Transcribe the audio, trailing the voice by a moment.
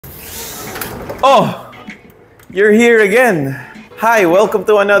Oh, you're here again. Hi, welcome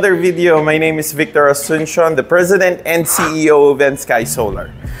to another video. My name is Victor Asuncion, the President and CEO of Sky Solar.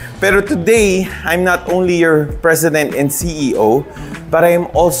 Pero today, I'm not only your President and CEO, but I am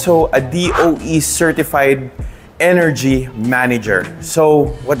also a DOE certified energy manager.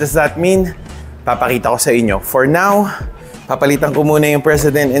 So, what does that mean? Papakita ko sa inyo. For now, papalitan ko muna yung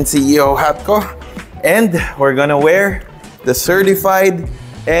President and CEO hat ko. And we're gonna wear the certified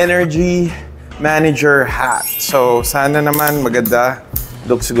energy manager hat. So, sana naman maganda.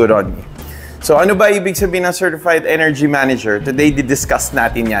 Looks good on me. So, ano ba ibig sabihin ng certified energy manager? Today, di-discuss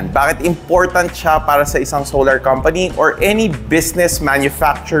natin yan. Bakit important siya para sa isang solar company or any business,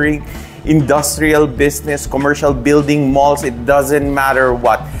 manufacturing, industrial business, commercial building, malls, it doesn't matter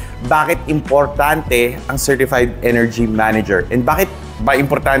what. Bakit importante ang certified energy manager? And bakit ba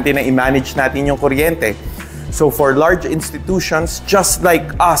importante na i-manage natin yung kuryente? So for large institutions, just like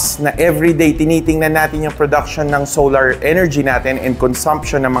us, na everyday tinitingnan natin yung production ng solar energy natin and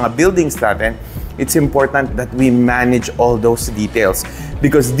consumption ng mga buildings natin, it's important that we manage all those details.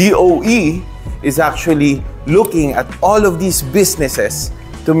 Because DOE is actually looking at all of these businesses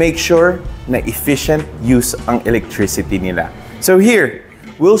to make sure na efficient use ang electricity nila. So here,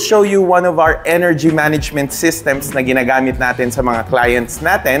 we'll show you one of our energy management systems na ginagamit natin sa mga clients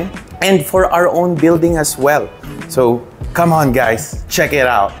natin and for our own building as well. So, come on guys, check it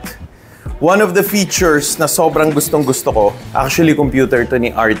out. One of the features na sobrang gustong-gusto ko, actually computer to ni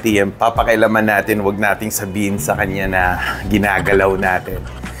RTM, papakailaman natin, wag nating sabihin sa kanya na ginagalaw natin,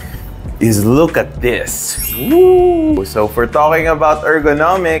 is look at this. Woo! So for talking about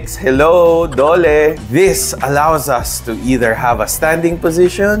ergonomics, hello, Dole. This allows us to either have a standing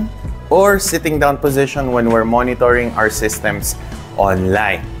position or sitting down position when we're monitoring our systems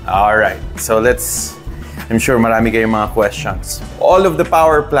online. All right, so I'm sure marami kayong mga questions. All of the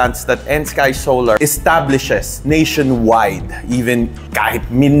power plants that Sky Solar establishes nationwide, even kahit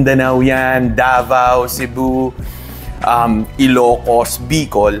Mindanao yan, Davao, Cebu, Ilocos,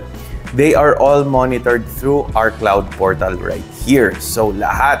 Bicol, they are all monitored through our cloud portal right here. So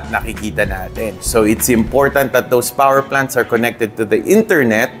lahat nakikita natin. So it's important that those power plants are connected to the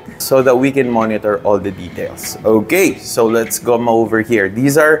internet so that we can monitor all the details. Okay, so let's go over here.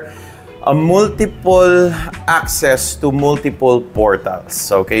 These are a multiple access to multiple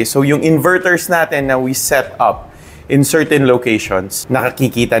portals. Okay, so yung inverters natin na we set up in certain locations,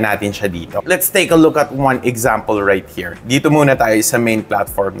 nakikita natin siya dito. Let's take a look at one example right here. Dito muna tayo sa main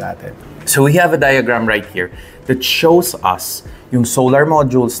platform natin. So we have a diagram right here that shows us yung solar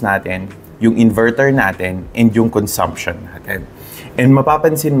modules natin, yung inverter natin, and yung consumption natin. And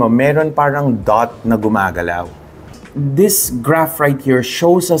mapapansin mo, meron parang dot na gumagalaw. This graph right here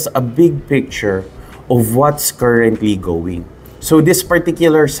shows us a big picture of what's currently going. So this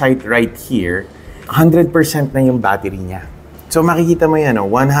particular site right here, 100% na yung battery niya. So makikita mo yan,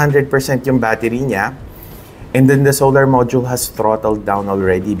 100% yung battery niya. And then the solar module has throttled down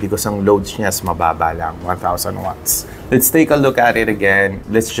already because ang loads niya is mababa lang, 1,000 watts. Let's take a look at it again.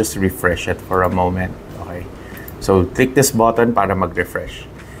 Let's just refresh it for a moment. Okay. So click this button para mag-refresh.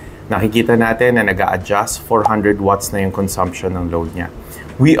 Nakikita natin na nag-a-adjust, 400 watts na yung consumption ng load niya.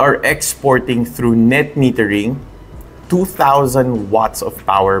 We are exporting through net metering 2,000 watts of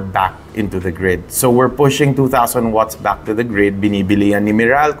power back into the grid. So we're pushing 2,000 watts back to the grid. Binibili yan ni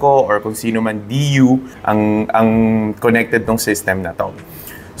Meralco or kung sino man DU ang connected tong system na to.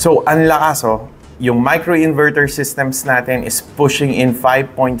 So ang lakas, yung microinverter systems natin is pushing in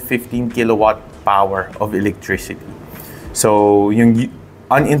 5.15 kilowatt power of electricity. So yung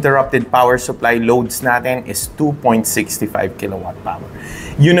uninterrupted power supply loads natin is 2.65 kilowatt power.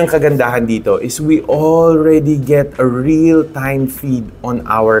 Yun ang kagandahan dito is we already get a real-time feed on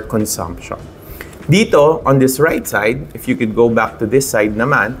our consumption. Dito, on this right side, if you could go back to this side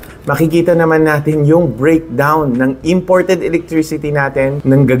naman, makikita naman natin yung breakdown ng imported electricity natin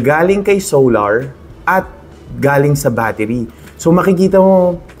nang gagaling kay solar at galing sa battery. So makikita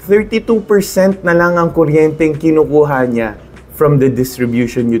mo, 32% na lang ang kuryenteng kinukuha niya from the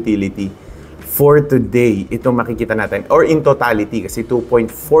distribution utility. For today, ito makikita natin, or in totality, kasi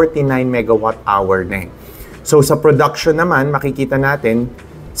 2.49 megawatt hour na eh. So sa production naman, makikita natin,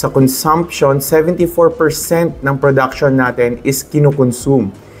 sa consumption, 74% ng production natin is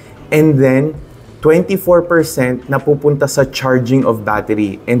kinukonsume. And then, 24% napupunta sa charging of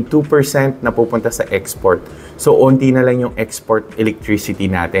battery and 2% napupunta sa export. So, onti na lang yung export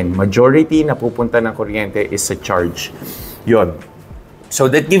electricity natin. Majority napupunta ng kuryente is sa charge. Yun. So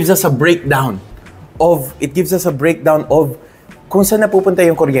that gives us a breakdown of kung saan napupunta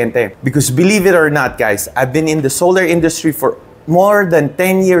yung kuryente. Because believe it or not guys, I've been in the solar industry for more than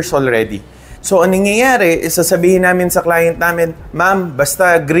 10 years already. So, ang nangyayari is sasabihin namin sa client namin, ma'am,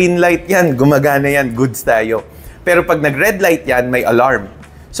 basta green light yan, gumagana yan, goods tayo. Pero pag nag-red light yan, may alarm.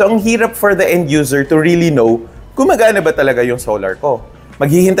 So, ang hirap for the end user to really know, gumagana ba talaga yung solar ko?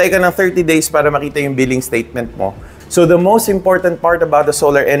 Maghihintay ka ng 30 days para makita yung billing statement mo. So, the most important part about the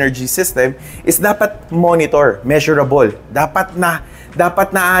solar energy system is dapat monitor, measurable. Dapat na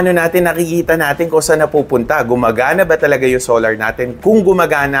nakikita natin kung saan napupunta. Gumagana ba talaga yung solar natin? Kung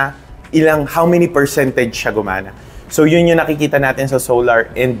gumagana, how many percentage siya gumana? So, yun yung nakikita natin sa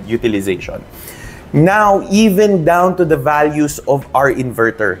solar and utilization. Now, even down to the values of our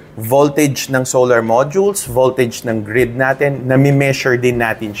inverter. Voltage ng solar modules, voltage ng grid natin, nami-measure din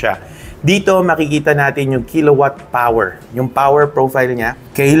natin siya. Dito, makikita natin yung kilowatt power. Yung power profile niya,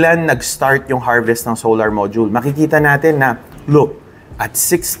 kailan nag-start yung harvest ng solar module. Makikita natin na, look, at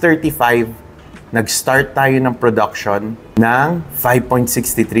 6:35, nag-start tayo ng production ng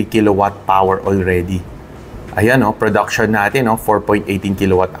 5.63 kilowatt power already. Ayan, production natin, 4.18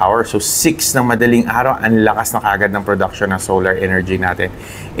 kilowatt hour. So, 6 ng madaling araw, ang lakas na kagad ng production ng solar energy natin.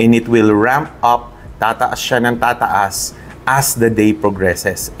 And it will ramp up, tataas siya ng tataas, as the day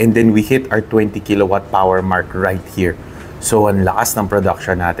progresses. And then we hit our 20 kilowatt power mark right here. So, ang lakas ng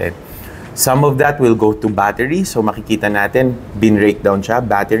production natin. Some of that will go to battery. So, makikita natin, bin-breakdown siya.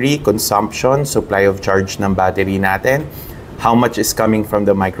 Battery, consumption, supply of charge ng battery natin. How much is coming from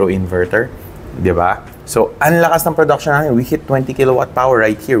the microinverter. Diba? So, ang lakas ng production natin. We hit 20 kilowatt power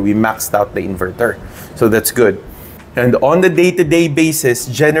right here. We maxed out the inverter. So, that's good. And on the day-to-day basis,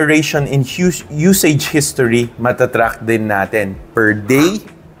 generation and usage history, matatrack din natin. Per day,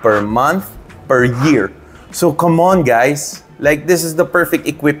 per month, per year. So come on guys, like this is the perfect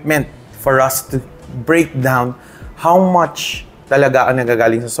equipment for us to break down how much talaga ang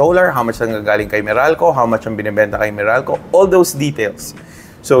nagagaling sa solar, how much ang nagagaling kay Meralco, how much ang binibenta kay Meralco, all those details.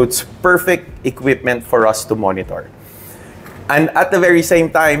 So it's perfect equipment for us to monitor. And at the very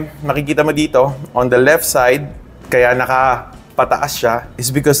same time, makikita mo dito, on the left side, kaya nakapataas siya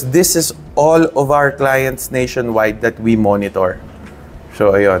is because this is all of our clients nationwide that we monitor.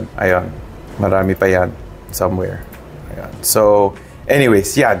 So, ayun. Marami pa yan somewhere. Ayun. So,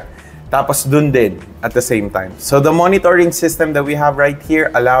 anyways, yan. Tapos dun din at the same time. So, the monitoring system that we have right here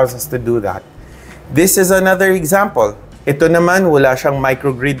allows us to do that. This is another example. Ito naman, wala siyang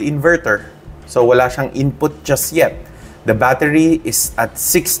microgrid inverter. So, wala siyang input just yet. The battery is at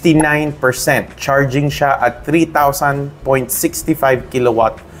 69%. Charging siya at 3,000.65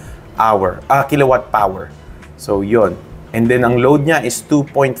 kilowatt power. So, yun. And then, ang load niya is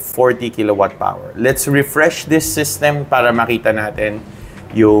 2.40 kilowatt power. Let's refresh this system para makita natin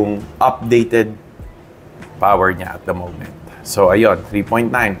yung updated power niya at the moment. So, ayun,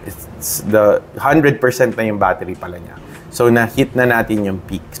 3.9. It's the 100% na yung battery pala niya. So, na-hit na natin yung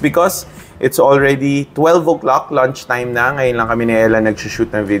peaks. Because it's already 12 o'clock, lunchtime na. Ngayon lang kami ni Ella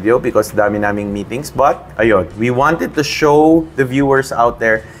nag-shoot ng video because dami naming meetings. But, ayun, we wanted to show the viewers out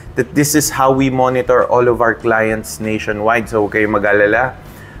there that this is how we monitor all of our clients nationwide. So, huwag kayong mag-alala.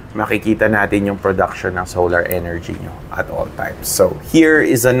 Makikita natin yung production ng solar energy nyo at all times. So, here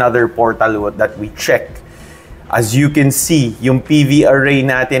is another portal that we check. As you can see, yung PV array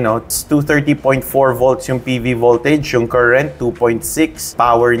natin, it's 230.4 volts yung PV voltage, yung current 2.6,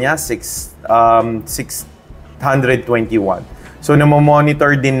 power niya 621. So,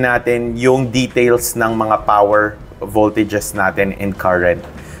 namomonitor din natin yung details ng mga power voltages natin and current.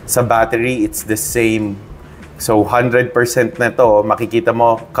 Sa battery, it's the same. So, 100% na to, makikita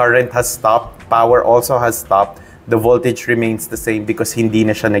mo, current has stopped, power also has stopped, the voltage remains the same because hindi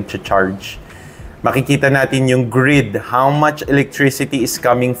na siya nag-charge. Makikita natin yung grid, how much electricity is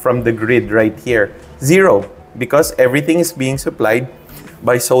coming from the grid right here. 0, because everything is being supplied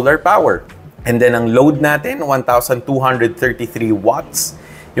by solar power. And then ang load natin, 1,233 watts.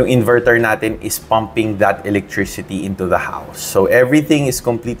 Yung inverter natin is pumping that electricity into the house. So everything is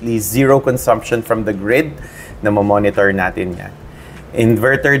completely zero consumption from the grid na mamonitor natin yan.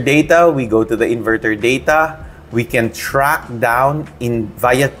 Inverter data, we go to the inverter data. We can track down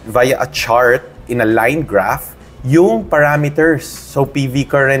via a chart in a line graph yung parameters. So PV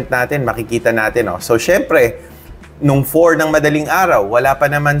current natin, makikita natin. So syempre, nung 4 ng madaling araw, wala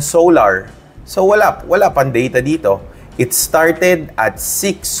pa naman solar. So wala pang data dito. It started at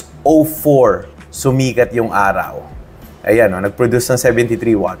 6:04. Sumikat yung araw. Ayan, nag-produce ng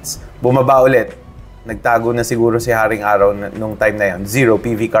 73 watts. Bumaba ulit. Nagtago na siguro si Haring Araw nung time na yan. 0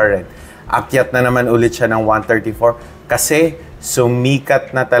 PV current. Akyat na naman ulit siya ng 134 kasi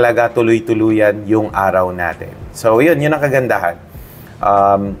sumikat na talaga tuloy-tuluyan yung araw natin. So, yun ang kagandahan.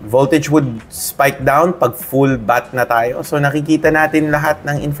 Voltage would spike down pag full bat na tayo. So nakikita natin lahat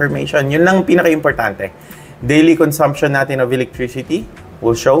ng information. Yun lang pinaka-importante. Daily consumption natin of electricity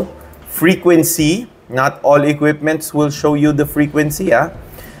will show. Frequency, not all equipments will show you the frequency.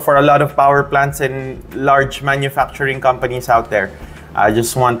 For a lot of power plants and large manufacturing companies out there, I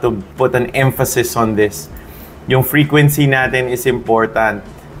just want to put an emphasis on this. Yung frequency natin is important.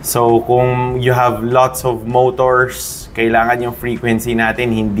 So kung you have lots of motors, kailangan yung frequency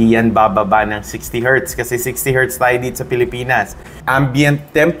natin hindi yan bababa ng 60 Hz kasi 60 Hz tayo dito sa Pilipinas. Ambient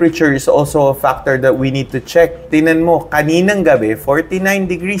temperature is also a factor that we need to check. Tingnan mo, kaninang gabi, 49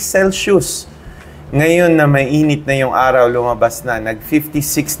 degrees Celsius. Ngayon na mainit na yung araw, lumabas na, nag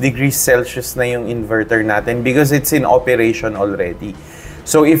 56 degrees Celsius na yung inverter natin because it's in operation already.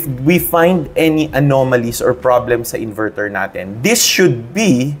 So if we find any anomalies or problems sa inverter natin, this should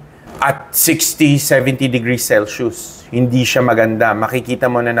be at 60, 70 degrees Celsius. Hindi siya maganda. Makikita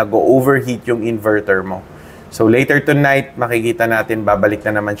mo na nag-overheat yung inverter mo. So later tonight, makikita natin, babalik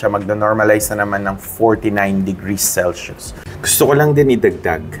na naman siya, magno-normalize na naman ng 49 degrees Celsius. Gusto ko lang din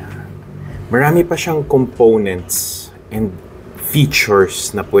idagdag. Marami pa siyang components and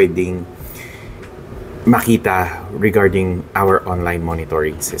features na pwedeng makita regarding our online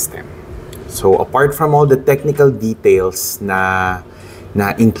monitoring system. So apart from all the technical details na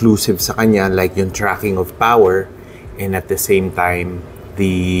inclusive sa kanya, like yung tracking of power and at the same time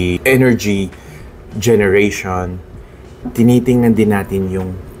the energy generation, tinitingnan din natin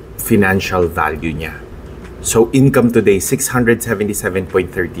yung financial value niya. So income today, 677.30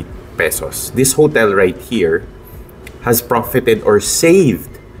 pesos. This hotel right here has profited or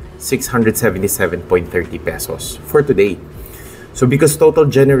saved 677.30 pesos for today. So because total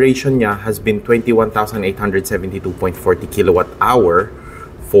generation niya has been 21,872.40 kilowatt hour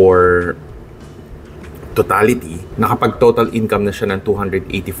for totality, nakapag-total income na siya ng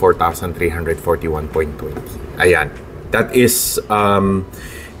 284,341.20. Ayan. That is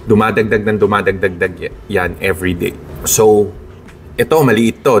dumadagdag yan every day. So ito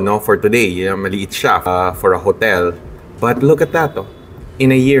maliit to, no, for today. Maliit siya for a hotel. But look at that, oh. In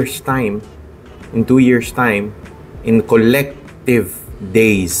a year's time, in 2 years' time, in collective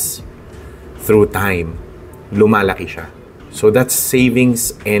days through time, lumalaki siya. So that's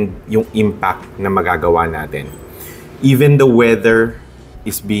savings and yung impact na magagawa natin. Even the weather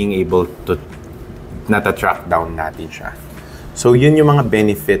is being able to nata-track down natin siya. So yun yung mga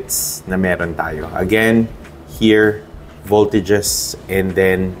benefits na meron tayo. Again, here, voltages and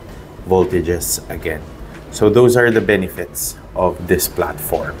then voltages again. So those are the benefits of this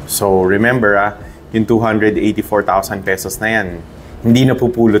platform. So remember, yung 284,000 pesos na yan, hindi na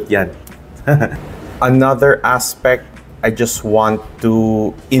pupulot yan. Another aspect I just want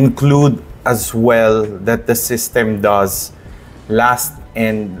to include as well that the system does, last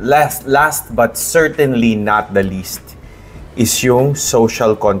but certainly not the least, is yung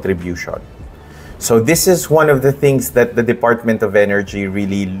social contribution. So this is one of the things that the Department of Energy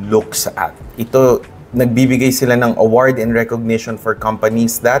really looks at. Ito, nagbibigay sila ng award and recognition for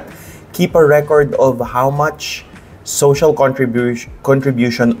companies that keep a record of how much social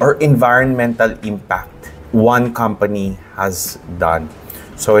contribution or environmental impact one company has done.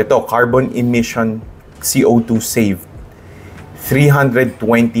 So ito, carbon emission CO2 saved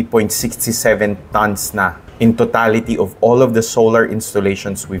 320.67 tons na in totality of all of the solar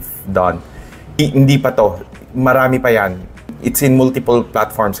installations we've done. Hindi pa to, marami pa yan. It's in multiple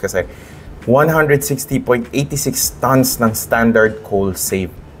platforms kasi. 160.86 tons ng standard coal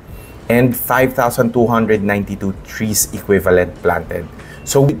saved and 5,292 trees equivalent planted.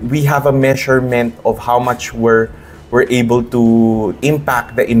 So we have a measurement of how much we're able to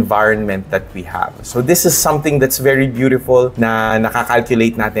impact the environment that we have. So this is something that's very beautiful na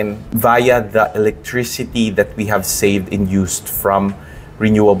nakakalculate natin via the electricity that we have saved and used from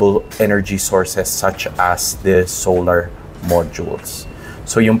renewable energy sources such as the solar modules.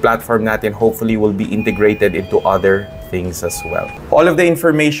 So yung platform natin hopefully will be integrated into other things as well. All of the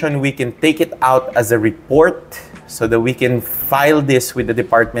information, we can take it out as a report so that we can file this with the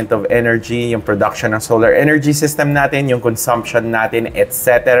Department of Energy, yung production ng solar energy system natin, yung consumption natin,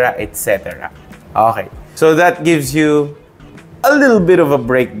 etc., etc. Okay, so that gives you a little bit of a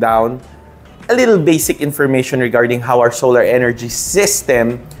breakdown, a little basic information regarding how our solar energy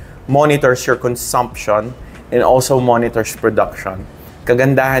system monitors your consumption and also monitors production.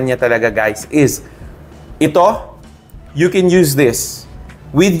 Kagandahan niya talaga, guys, is ito, you can use this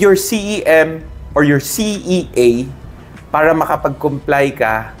with your CEM or your CEA para makapag-comply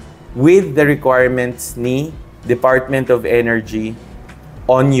ka with the requirements ni Department of Energy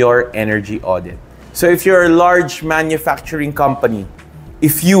on your energy audit. So if you're a large manufacturing company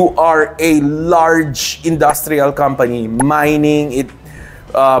If you are a large industrial company, mining,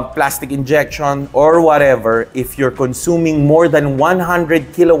 plastic injection, or whatever, if you're consuming more than 100,000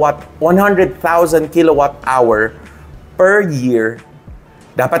 kilowatt hour per year,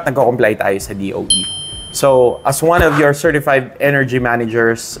 dapat nagko-comply tayo sa DOE. So, as one of your certified energy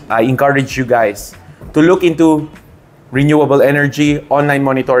managers, I encourage you guys to look into renewable energy, online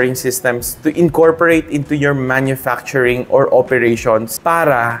monitoring systems to incorporate into your manufacturing or operations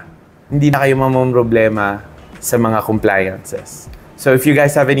para hindi na kayo mamamroblema sa mga compliances. So if you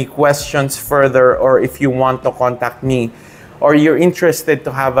guys have any questions further, or if you want to contact me, or you're interested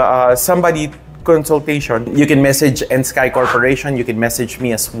to have somebody consultation, you can message N-Sky Corporation. You can message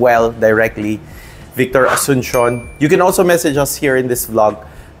me as well directly, Victor Asuncion. You can also message us here in this vlog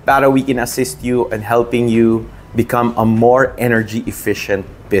para we can assist you in helping you become a more energy efficient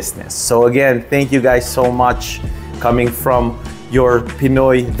business. So again, thank you guys so much, coming from your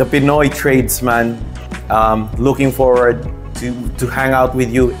the Pinoy tradesman. Looking forward to hang out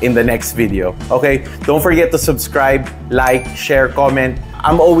with you in the next video. Okay, don't forget to subscribe, like, share, comment.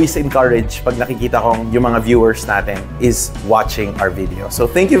 I'm always encouraged pag nakikita kong yung mga viewers natin is watching our video. So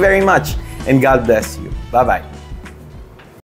thank you very much and God bless you. Bye-bye.